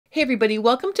Hey everybody,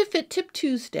 welcome to Fit Tip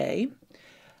Tuesday.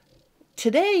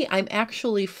 Today I'm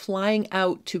actually flying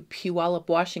out to Puyallup,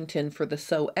 Washington for the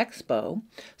Sew Expo.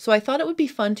 So I thought it would be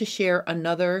fun to share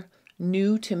another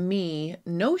new to me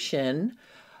notion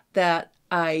that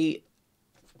I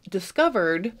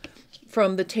discovered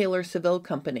from the Tailor Seville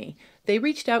company. They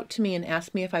reached out to me and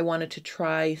asked me if I wanted to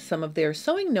try some of their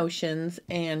sewing notions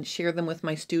and share them with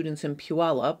my students in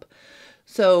Puyallup.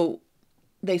 So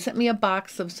they sent me a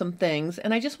box of some things,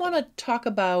 and I just want to talk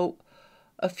about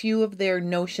a few of their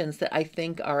notions that I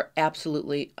think are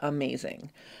absolutely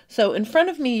amazing. So in front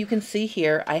of me, you can see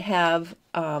here, I have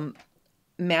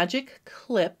magic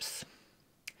clips.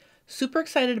 Super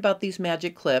excited about these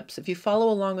magic clips. If you follow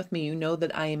along with me, you know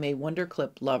that I am a Wonder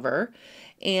Clip lover.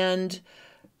 And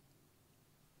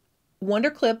Wonder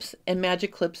Clips and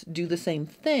magic clips do the same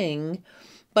thing,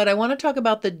 but I want to talk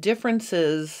about the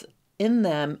differences in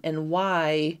them and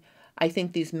why I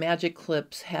think these magic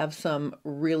clips have some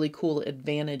really cool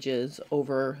advantages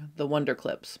over the Wonder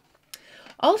Clips.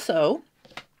 Also,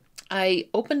 I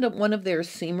opened up one of their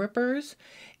seam rippers,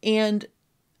 and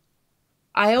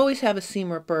I always have a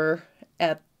seam ripper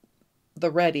at the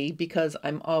ready because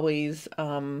I'm always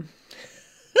I'm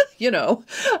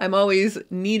always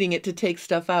needing it to take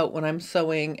stuff out when I'm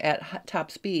sewing at top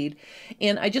speed.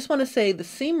 And I just want to say the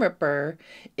seam ripper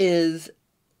is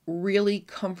really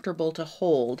comfortable to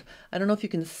hold. I don't know if you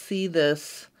can see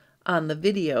this on the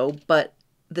video, but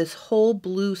this whole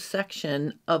blue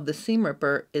section of the seam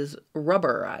ripper is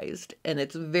rubberized and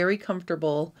it's very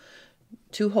comfortable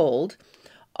to hold.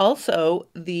 Also,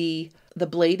 the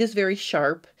blade is very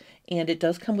sharp and it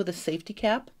does come with a safety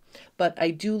cap, but I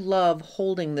do love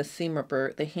holding the seam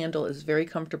ripper. The handle is very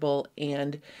comfortable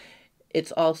and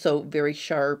it's also very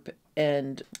sharp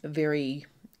and very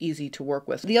easy to work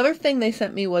with. The other thing they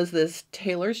sent me was this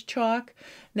tailor's chalk.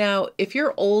 Now, if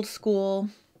you're old school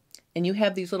and you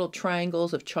have these little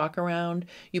triangles of chalk around,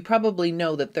 you probably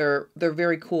know that they're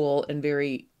very cool and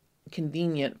very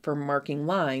convenient for marking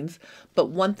lines.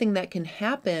 But one thing that can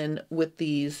happen with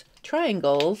these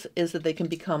triangles is that they can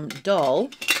become dull.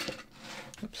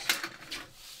 Oops.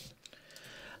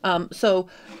 So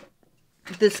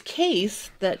this case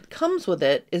that comes with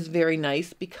it is very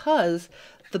nice because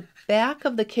the back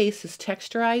of the case is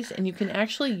texturized and you can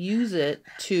actually use it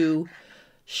to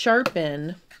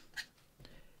sharpen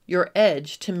your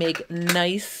edge to make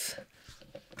nice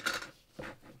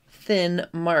thin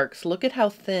marks. Look at how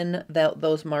thin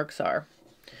those marks are.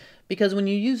 Because when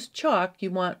you use chalk,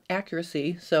 you want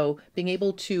accuracy. So being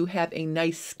able to have a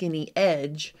nice skinny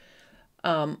edge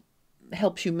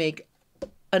helps you make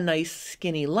a nice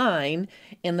skinny line.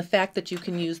 And the fact that you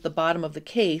can use the bottom of the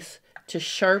case to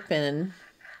sharpen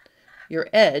your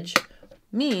edge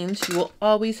means you will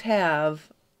always have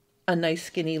a nice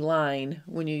skinny line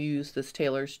when you use this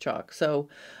tailor's chalk. So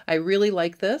I really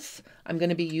like this. I'm going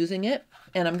to be using it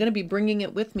and I'm going to be bringing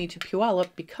it with me to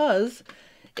Puyallup because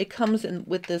it comes in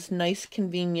with this nice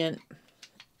convenient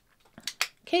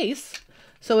case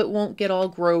so it won't get all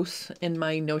gross in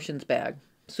my notions bag.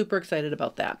 Super excited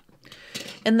about that.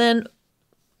 And then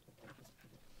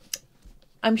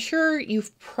I'm sure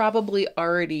you've probably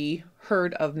already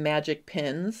heard of magic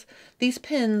pins. These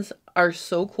pins are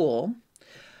so cool.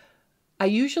 I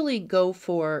usually go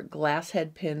for glass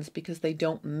head pins because they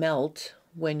don't melt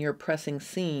when you're pressing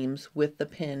seams with the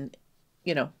pin,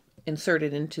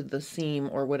 inserted into the seam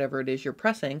or whatever it is you're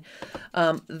pressing.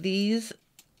 These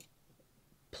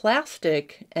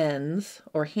plastic ends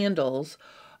or handles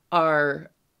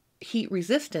are heat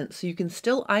resistant, so you can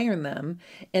still iron them.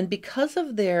 And because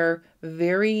of their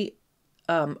very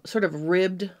sort of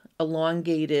ribbed,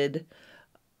 elongated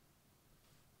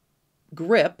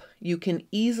grip, you can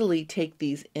easily take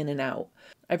these in and out.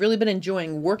 I've really been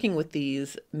enjoying working with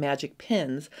these magic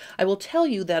pins. I will tell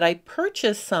you that I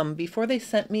purchased some before they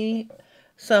sent me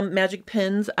some magic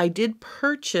pins. I did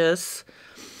purchase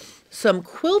some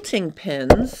quilting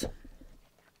pins.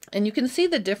 And you can see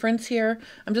the difference here.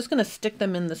 I'm just going to stick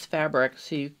them in this fabric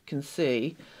so you can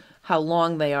see how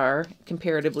long they are,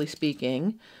 comparatively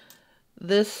speaking.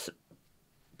 This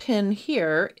pin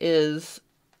here is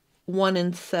 1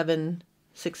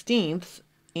 7/16,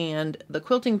 and the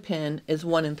quilting pin is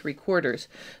 1 3/4.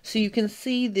 So you can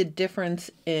see the difference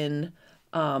in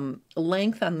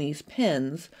length on these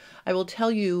pins. I will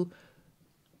tell you,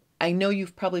 I know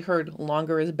you've probably heard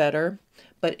longer is better,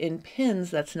 but in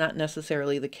pins, that's not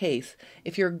necessarily the case.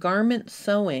 If you're garment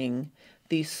sewing,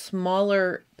 these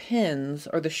smaller pins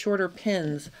or the shorter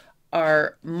pins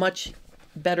are much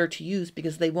better to use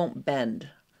because they won't bend.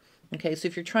 Okay, so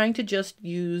if you're trying to just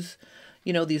use,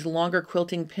 these longer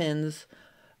quilting pins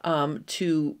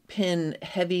to pin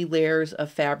heavy layers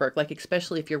of fabric, like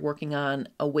especially if you're working on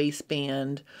a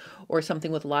waistband or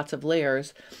something with lots of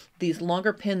layers. These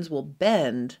longer pins will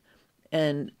bend,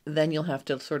 and then you'll have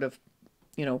to sort of,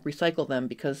 recycle them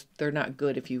because they're not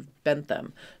good if you've bent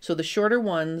them. So the shorter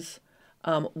ones,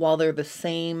 while they're the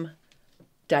same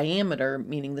diameter,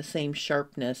 meaning the same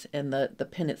sharpness, and the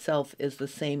pin itself is the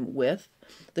same width,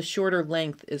 the shorter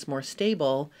length is more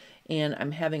stable, and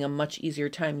I'm having a much easier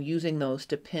time using those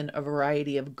to pin a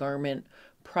variety of garment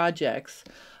projects.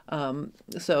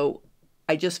 So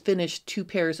I just finished 2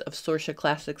 pairs of Sorsha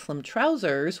Classic Slim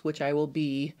trousers, which I will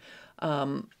be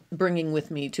bringing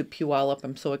with me to Puyallup.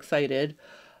 I'm so excited.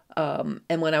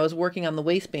 And when I was working on the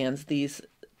waistbands, these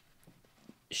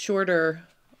shorter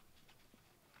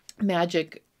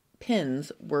magic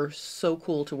pins were so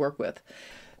cool to work with.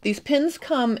 These pins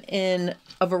come in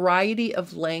a variety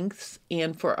of lengths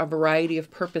and for a variety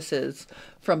of purposes,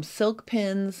 from silk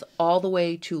pins all the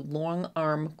way to long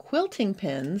arm quilting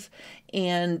pins.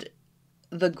 And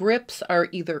the grips are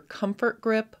either comfort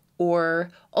grip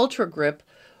or ultra grip,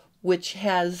 which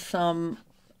has some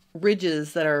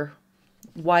ridges that are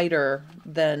wider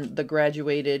than the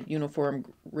graduated uniform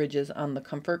ridges on the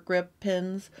comfort grip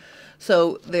pins.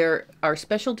 So there are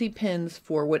specialty pins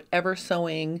for whatever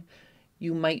sewing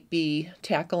you might be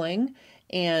tackling,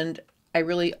 and I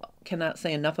really cannot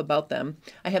say enough about them.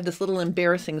 I have this little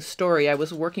embarrassing story. I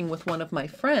was working with one of my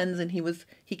friends, and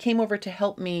he came over to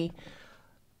help me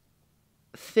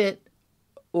fit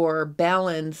or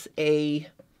balance a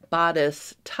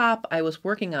bodice top I was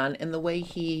working on, and the way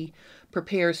he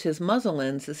prepares his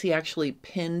muslins is he actually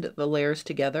pinned the layers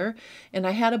together. And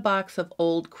I had a box of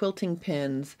old quilting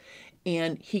pins,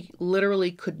 and he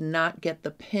literally could not get the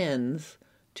pins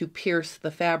to pierce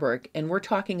the fabric. And we're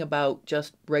talking about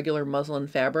just regular muslin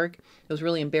fabric. It was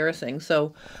really embarrassing.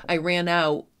 So I ran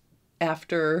out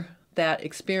after that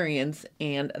experience,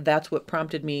 and that's what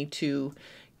prompted me to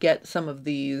get some of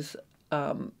these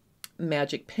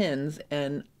magic pins,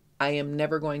 and I am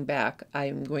never going back. I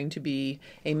am going to be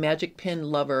a magic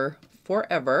pin lover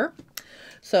forever.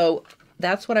 So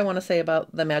that's what I want to say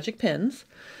about the magic pins.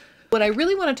 What I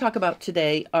really want to talk about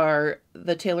today are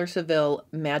the Tailor Seville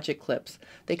magic clips.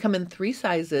 They come in 3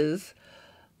 sizes: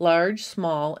 large,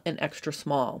 small, and extra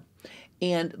small.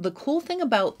 And the cool thing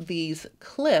about these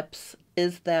clips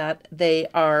is that they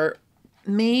are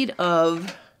made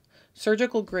of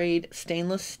surgical grade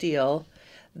stainless steel.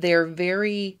 They're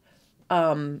very,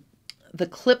 the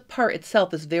clip part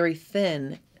itself is very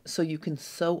thin, so you can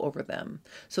sew over them.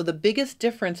 So the biggest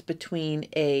difference between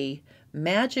a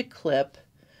magic clip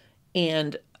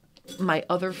and my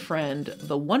other friend,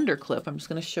 the Wonder Clip, I'm just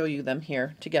going to show you them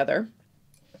here together.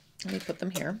 Let me put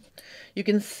them here. You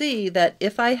can see that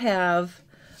if I have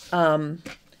an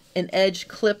edge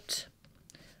clipped,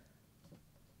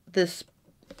 this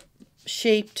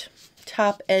shaped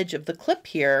top edge of the clip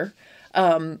here,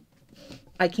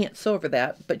 I can't sew over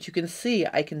that, but you can see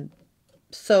I can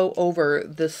sew over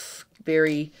this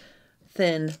very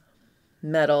thin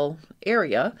metal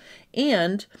area.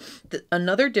 And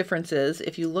another difference is,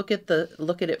 if you look at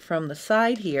it from the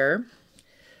side here,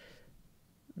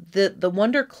 the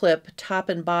Wonder Clip top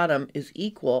and bottom is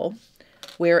equal,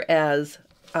 whereas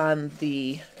on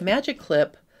the Magic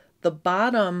Clip, the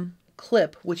bottom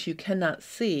clip, which you cannot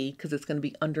see because it's going to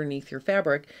be underneath your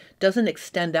fabric, doesn't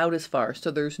extend out as far, so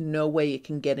there's no way it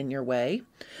can get in your way.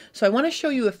 So I want to show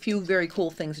you a few very cool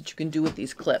things that you can do with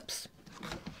these clips.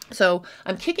 So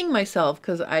I'm kicking myself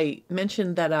because I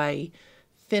mentioned that I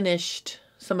finished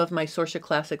some of my Sorsha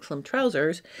Classic Slim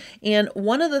trousers, and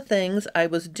one of the things I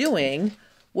was doing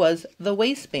was the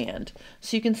waistband.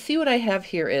 So you can see what I have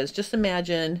here is, just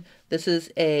imagine this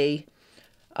is a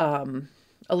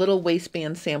little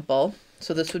waistband sample.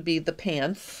 So this would be the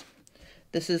pants.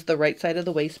 This is the right side of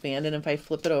the waistband, and if I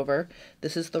flip it over,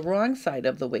 this is the wrong side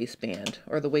of the waistband,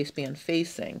 or the waistband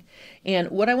facing. And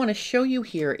what I want to show you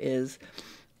here is,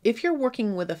 if you're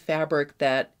working with a fabric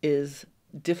that is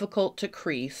difficult to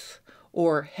crease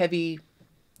or heavy,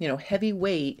 heavy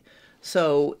weight,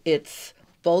 so it's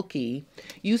bulky,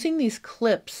 using these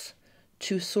clips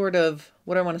to sort of,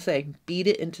 what I want to say, beat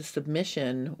it into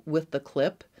submission with the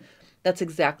clip, that's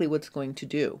exactly what's going to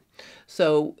do.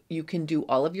 So you can do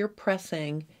all of your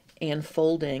pressing and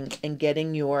folding and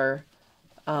getting your,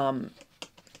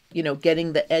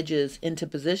 getting the edges into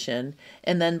position.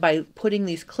 And then by putting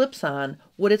these clips on,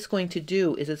 what it's going to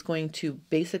do is it's going to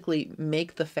basically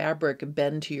make the fabric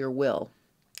bend to your will.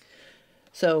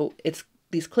 So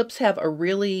these clips have a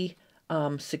really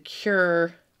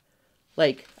secure,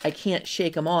 like I can't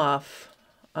shake them off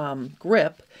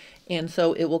grip. And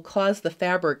so it will cause the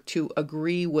fabric to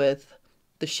agree with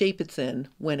the shape it's in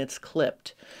when it's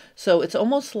clipped. So it's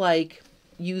almost like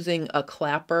using a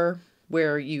clapper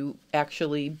where you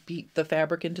actually beat the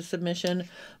fabric into submission.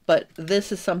 But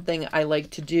this is something I like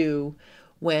to do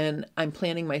when I'm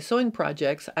planning my sewing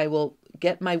projects. I will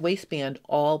get my waistband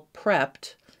all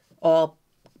prepped, all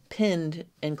pinned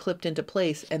and clipped into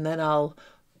place, and then I'll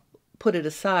put it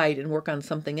aside and work on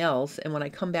something else. And when I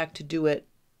come back to do it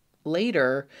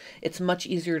later, it's much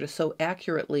easier to sew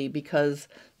accurately because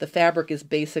the fabric is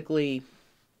basically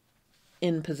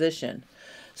in position.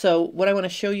 So what I want to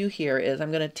show you here is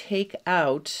I'm going to take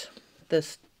out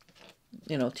this,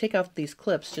 take out these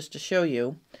clips just to show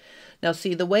you. Now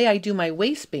see, the way I do my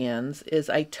waistbands is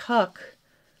I tuck.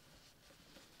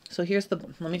 So here's the,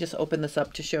 let me just open this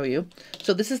up to show you.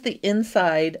 So this is the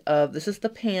inside of, this is the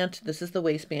pant, this is the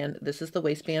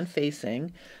waistband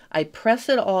facing. I press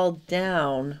it all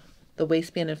down, the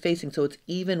waistband and facing, so it's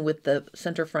even with the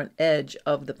center front edge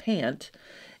of the pant,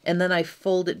 and then I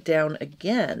fold it down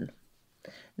again.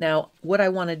 Now what I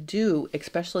want to do,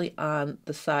 especially on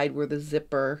the side where the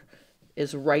zipper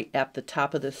is right at the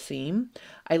top of the seam,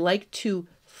 I like to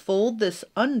fold this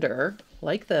under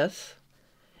like this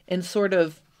and sort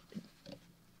of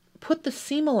put the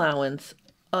seam allowance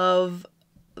of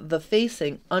the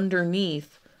facing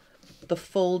underneath the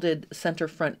folded center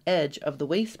front edge of the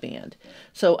waistband.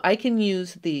 So I can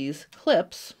use these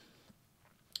clips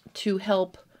to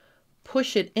help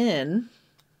push it in.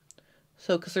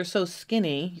 So because they're so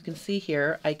skinny, you can see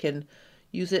here, I can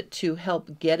use it to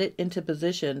help get it into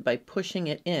position by pushing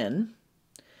it in.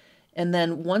 And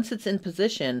then once it's in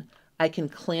position, I can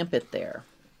clamp it there.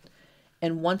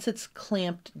 And once it's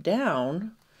clamped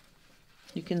down,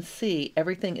 you can see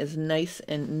everything is nice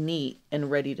and neat and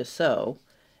ready to sew.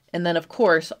 And then of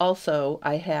course also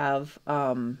I have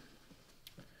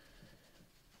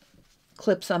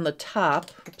clips on the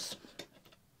top,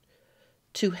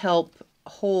 to help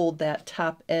hold that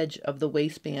top edge of the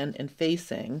waistband and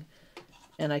facing.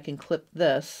 And I can clip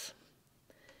this,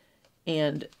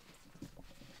 and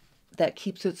that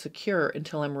keeps it secure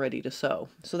until I'm ready to sew.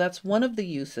 So that's one of the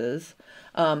uses.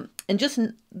 And just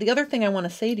the other thing I want to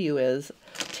say to you is,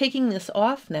 taking this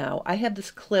off now, I had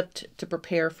this clipped to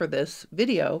prepare for this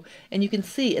video, and you can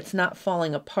see it's not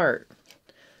falling apart.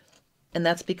 And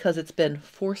that's because it's been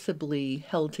forcibly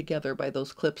held together by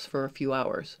those clips for a few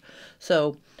hours.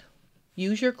 So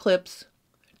use your clips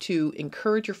to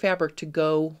encourage your fabric to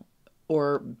go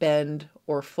or bend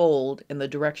or fold in the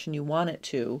direction you want it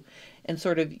to, and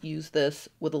sort of use this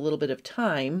with a little bit of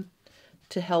time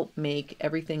to help make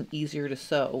everything easier to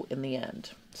sew in the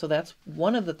end. So that's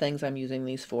one of the things I'm using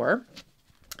these for.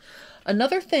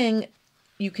 Another thing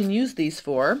you can use these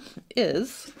for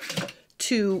is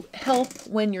to help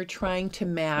when you're trying to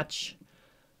match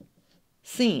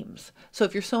seams. So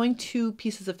if you're sewing two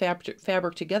pieces of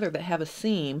fabric together that have a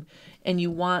seam and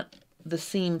you want the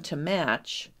seam to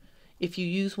match, if you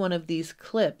use one of these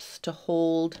clips to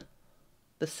hold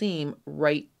the seam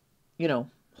right,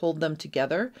 hold them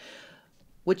together,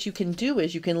 what you can do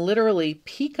is you can literally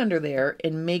peek under there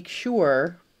and make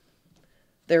sure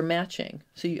they're matching.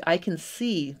 So I can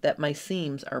see that my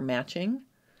seams are matching.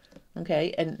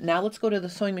 Okay, and now let's go to the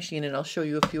sewing machine and I'll show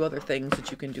you a few other things that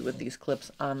you can do with these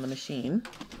clips on the machine.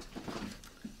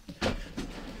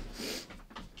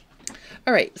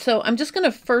 All right, so I'm just going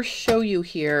to first show you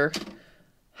here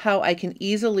how I can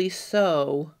easily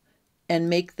sew and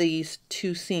make these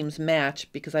two seams match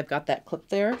because I've got that clip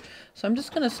there. So I'm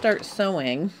just going to start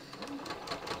sewing.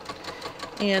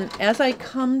 And as I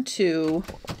come to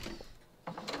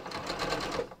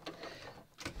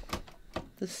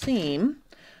the seam,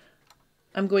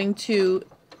 I'm going to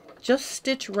just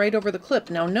stitch right over the clip.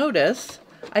 Now notice,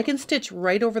 I can stitch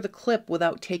right over the clip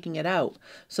without taking it out.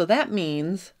 So that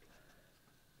means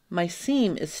my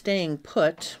seam is staying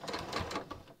put.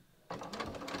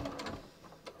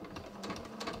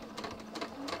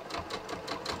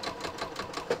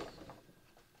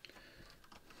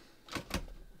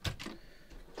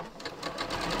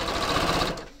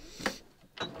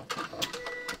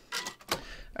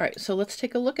 All right, so let's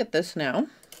take a look at this now.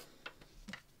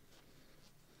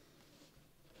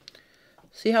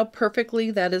 See how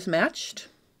perfectly that is matched?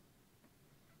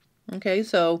 Okay,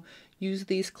 so use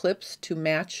these clips to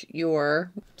match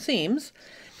your seams.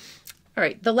 All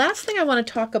right, the last thing I want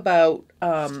to talk about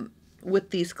with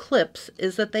these clips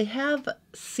is that they have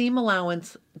seam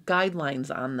allowance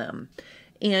guidelines on them.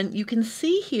 And you can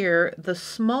see here the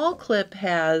small clip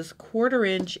has 1/4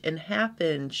 inch and 1/2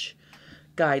 inch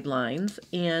guidelines,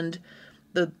 and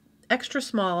the extra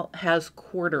small has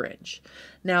 1/4 inch.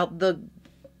 Now the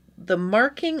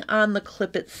marking on the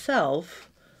clip itself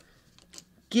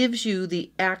gives you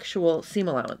the actual seam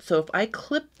allowance. So if I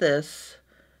clip this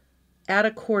at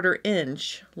 1/4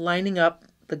 inch, lining up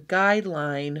the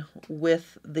guideline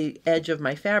with the edge of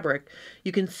my fabric,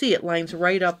 you can see it lines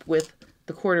right up with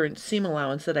the 1/4 inch seam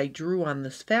allowance that I drew on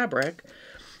this fabric.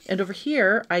 And over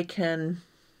here, I can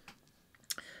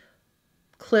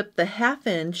clip the 1/2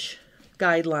 inch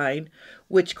guideline,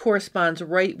 which corresponds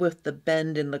right with the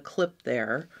bend in the clip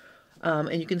there.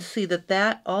 And you can see that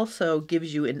that also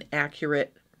gives you an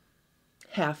accurate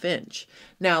 1/2 inch.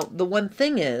 Now, the one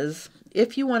thing is,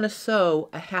 if you want to sew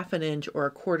a 1/2 inch or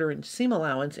a 1/4 inch seam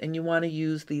allowance and you want to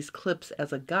use these clips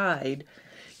as a guide,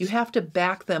 you have to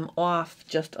back them off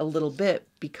just a little bit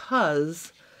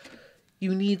because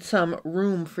you need some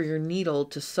room for your needle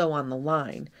to sew on the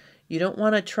line. You don't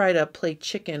want to try to play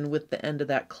chicken with the end of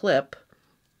that clip.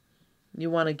 You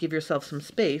want to give yourself some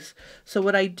space. So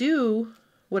what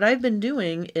I've been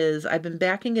doing is I've been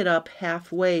backing it up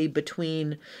halfway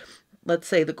between, let's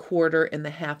say, the 1/4 and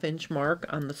the 1/2 inch mark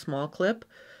on the small clip.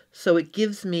 So it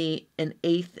gives me an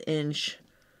 1/8 inch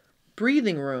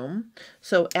breathing room.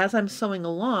 So as I'm sewing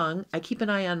along, I keep an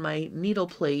eye on my needle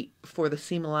plate for the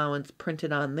seam allowance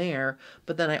printed on there,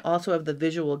 but then I also have the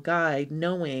visual guide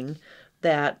knowing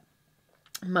that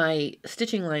my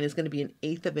stitching line is going to be an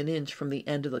 1/8 of an inch from the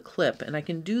end of the clip. And I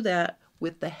can do that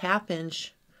with the 1/2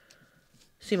 inch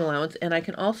seam allowance, and I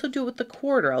can also do it with the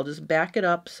 1/4. I'll just back it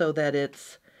up so that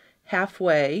it's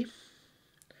halfway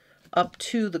up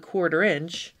to the 1/4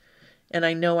 inch, and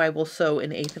I know I will sew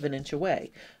an 1/8 of an inch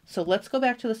away. So let's go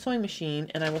back to the sewing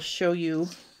machine and I will show you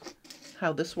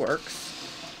how this works.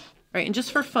 All right, and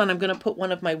just for fun, I'm going to put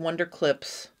one of my Wonder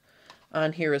Clips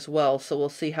on here as well, so we'll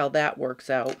see how that works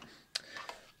out.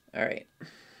 All right.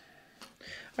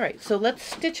 All right, so let's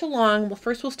stitch along. Well,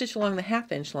 first we'll stitch along the 1/2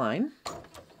 inch line.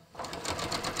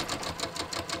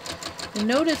 And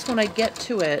notice when I get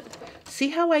to it,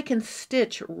 see how I can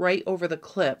stitch right over the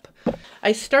clip.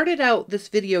 I started out this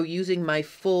video using my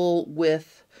full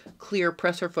width clear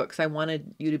presser foot because I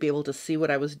wanted you to be able to see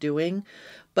what I was doing,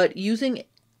 but using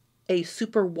a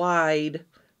super wide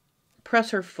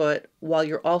presser foot while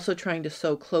you're also trying to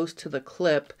sew close to the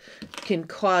clip can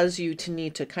cause you to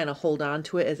need to kind of hold on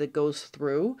to it as it goes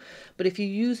through. But if you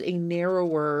use a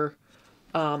narrower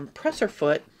presser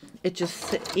foot,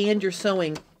 and you're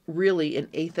sewing really an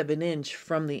 1/8 of an inch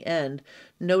from the end,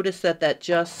 notice that that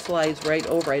just slides right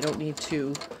over. I don't need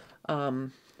to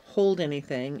hold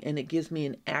anything, and it gives me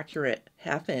an accurate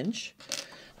 1/2 inch.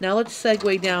 Now let's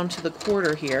segue down to the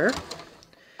 1/4 here.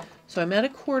 So I'm at a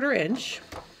 1/4 inch.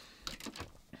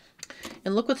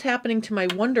 And look what's happening to my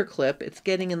Wonder Clip. It's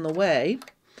getting in the way.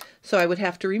 So I would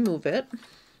have to remove it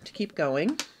to keep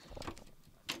going.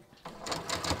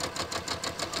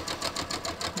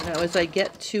 Now as I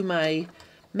get to my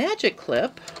Magic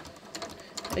Clip,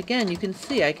 again, you can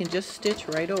see I can just stitch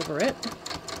right over it.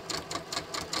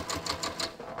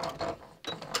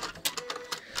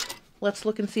 Let's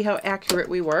look and see how accurate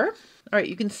we were. All right,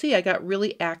 you can see I got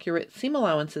really accurate seam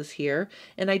allowances here,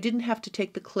 and I didn't have to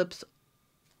take the clips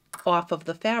off of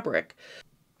the fabric.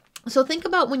 So think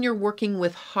about when you're working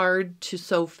with hard to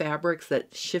sew fabrics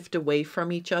that shift away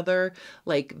from each other,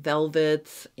 like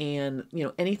velvets and, you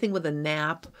know, anything with a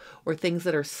nap, or things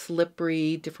that are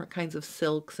slippery, different kinds of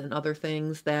silks and other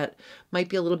things that might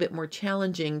be a little bit more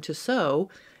challenging to sew.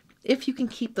 If you can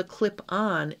keep the clip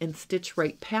on and stitch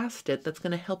right past it, that's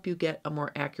going to help you get a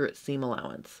more accurate seam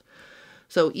allowance.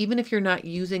 So even if you're not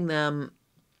using them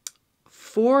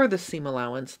for the seam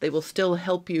allowance, they will still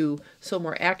help you sew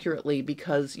more accurately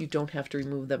because you don't have to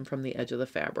remove them from the edge of the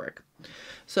fabric.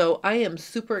 So I am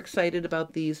super excited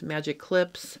about these Magic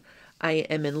Clips. I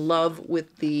am in love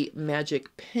with the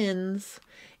Magic Pins,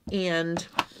 and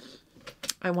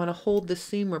I want to hold the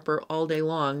seam ripper all day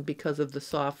long because of the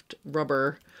soft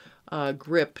rubber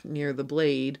grip near the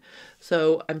blade.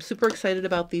 So I'm super excited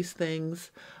about these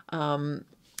things.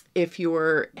 If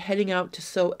you're heading out to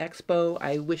Sew Expo,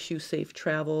 I wish you safe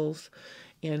travels,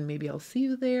 and maybe I'll see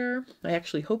you there. I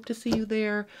actually hope to see you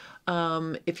there.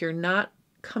 If you're not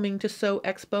coming to Sew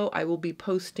Expo, I will be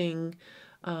posting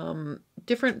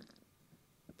different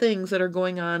things that are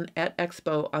going on at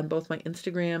Expo on both my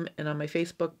Instagram and on my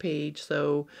Facebook page,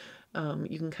 so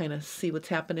you can kind of see what's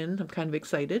happening. I'm kind of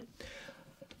excited.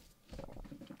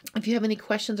 If you have any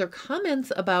questions or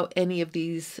comments about any of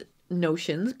these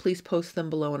notions, please post them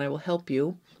below and I will help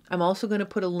you. I'm also going to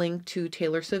put a link to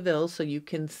Tailor Seville so you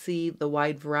can see the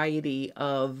wide variety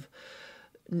of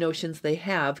notions they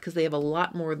have, because they have a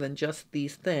lot more than just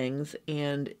these things.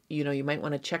 And you know, you might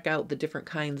want to check out the different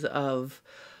kinds of,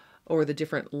 or the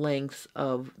different lengths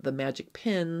of the Magic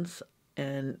Pins,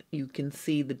 and you can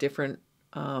see the different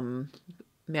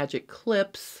magic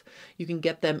clips. You can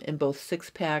get them in both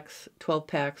 6-packs,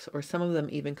 12-packs, or some of them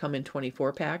even come in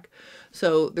 24-pack.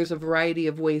 So there's a variety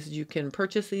of ways you can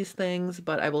purchase these things,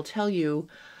 but I will tell you,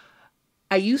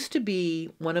 I used to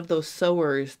be one of those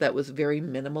sewers that was very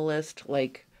minimalist.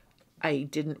 Like, I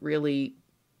didn't really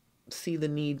see the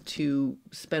need to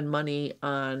spend money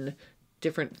on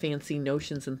different fancy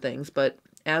notions and things. But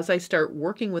as I start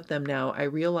working with them now, I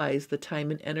realize the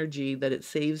time and energy that it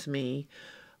saves me.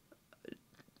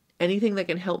 Anything that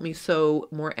can help me sew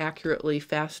more accurately,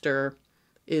 faster,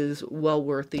 is well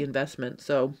worth the investment.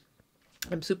 So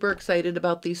I'm super excited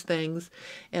about these things,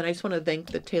 and I just want to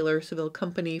thank the Tailor Seville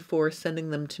company for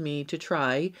sending them to me to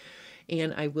try,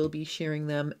 and I will be sharing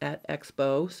them at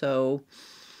Expo. So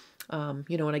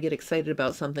you know, when I get excited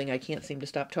about something, I can't seem to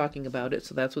stop talking about it,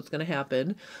 so that's what's going to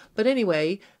happen. But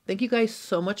anyway, thank you guys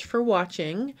so much for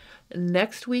watching.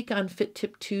 Next week on Fit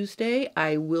Tip Tuesday,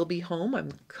 I will be home.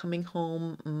 I'm coming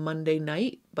home Monday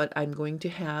night, but I'm going to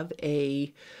have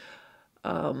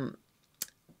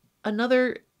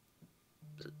another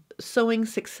sewing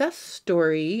success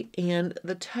story, and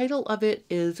the title of it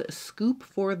is Scoop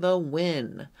for the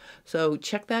Win. So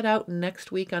check that out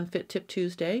next week on Fit Tip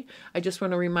Tuesday. I just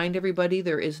want to remind everybody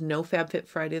there is no FabFit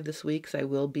Friday this week, so I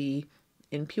will be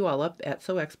in Puyallup at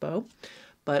Sew Expo,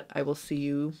 but I will see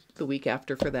you the week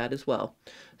after for that as well.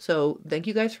 So thank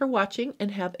you guys for watching, and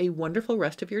have a wonderful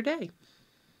rest of your day.